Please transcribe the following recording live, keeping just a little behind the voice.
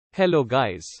Hello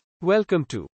guys. Welcome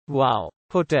to Wow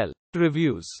Hotel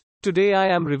Reviews. Today I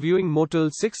am reviewing Motel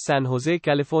 6 San Jose,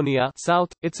 California South.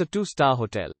 It's a 2-star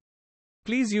hotel.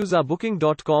 Please use our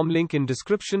booking.com link in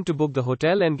description to book the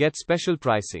hotel and get special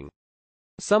pricing.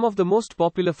 Some of the most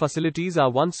popular facilities are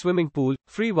one swimming pool,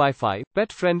 free Wi-Fi,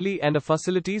 pet-friendly and a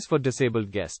facilities for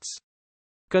disabled guests.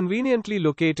 Conveniently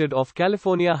located off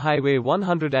California Highway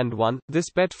 101, this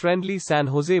pet-friendly San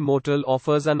Jose motel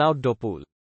offers an outdoor pool.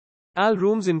 All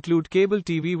rooms include cable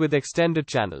TV with extended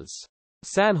channels.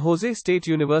 San Jose State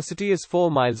University is 4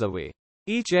 miles away.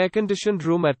 Each air-conditioned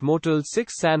room at Motel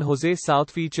 6 San Jose South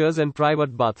features a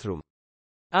private bathroom.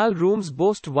 All rooms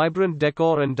boast vibrant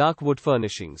decor and dark wood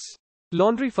furnishings.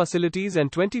 Laundry facilities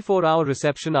and 24-hour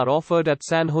reception are offered at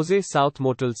San Jose South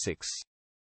Motel 6.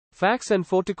 Fax and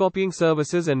photocopying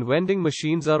services and vending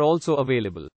machines are also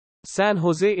available. San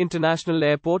Jose International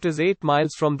Airport is 8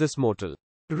 miles from this motel.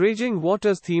 Raging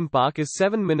Waters Theme Park is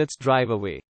 7 minutes drive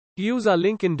away. Use our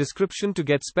link in description to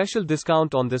get special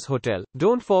discount on this hotel.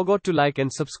 Don't forget to like and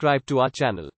subscribe to our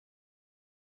channel.